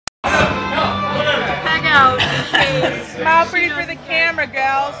out in case. Smile pretty for the camera,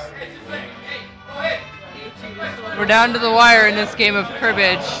 gals. We're down to the wire in this game of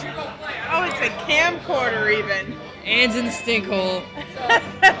cribbage. Oh, it's a camcorder even. Anne's in the stinkhole.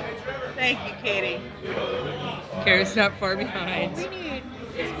 Thank you, Katie. Kara's not far behind.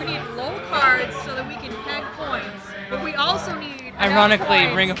 We need low cards so that we can peg points, but we also need. Ironically,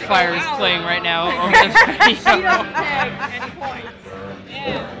 Ring of Fire is playing right now over the video. She doesn't peg any points.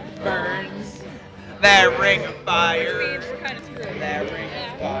 Yeah. Burns. That Ring of Fire. Which means we're kind of screwed. That Ring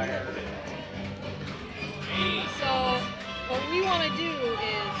of Fire. So what we want to do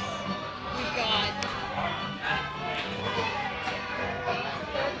is we've got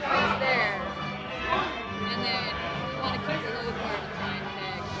 4 points there, and then we want to keep the low card and try and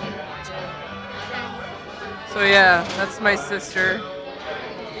peg. So yeah, that's my sister.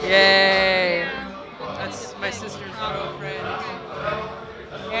 Yay! That's my sister's girlfriend.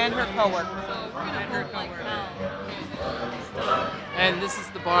 And her coworker. So we're gonna hold like And this is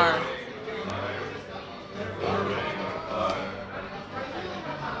the bar.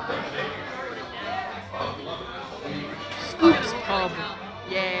 Scoops Pub.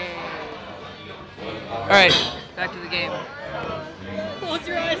 Yay! Alright, back to the game. Close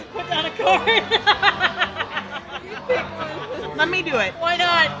your eyes, put down a card. Let me do it. Why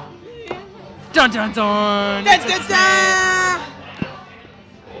not? Dun dun dun! Da, da, da.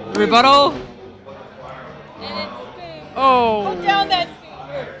 Rebuttal? And it's big. Oh! Put down that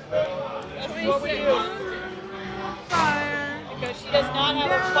speaker. That's what we do. Fire. Because she does not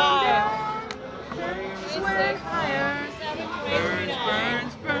have a 5. Sweat fire. 7, 29.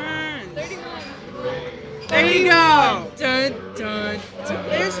 Burns, burns. 31. There you go. Dun dun dun!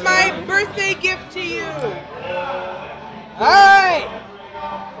 Here's my birthday gift to you. Alright.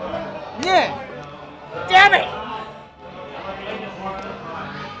 Yeah. Damn it!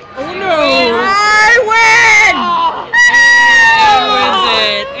 Oh no! I win!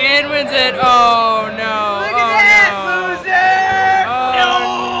 Anne wins it! Oh no! Look Oh at that, no!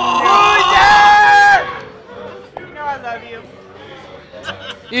 loser! You know I love you.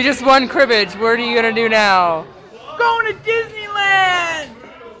 You just won cribbage. What are you gonna do now? Going to Disneyland!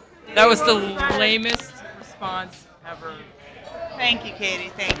 That was the lamest response ever. Thank you,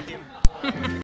 Katie. Thank you.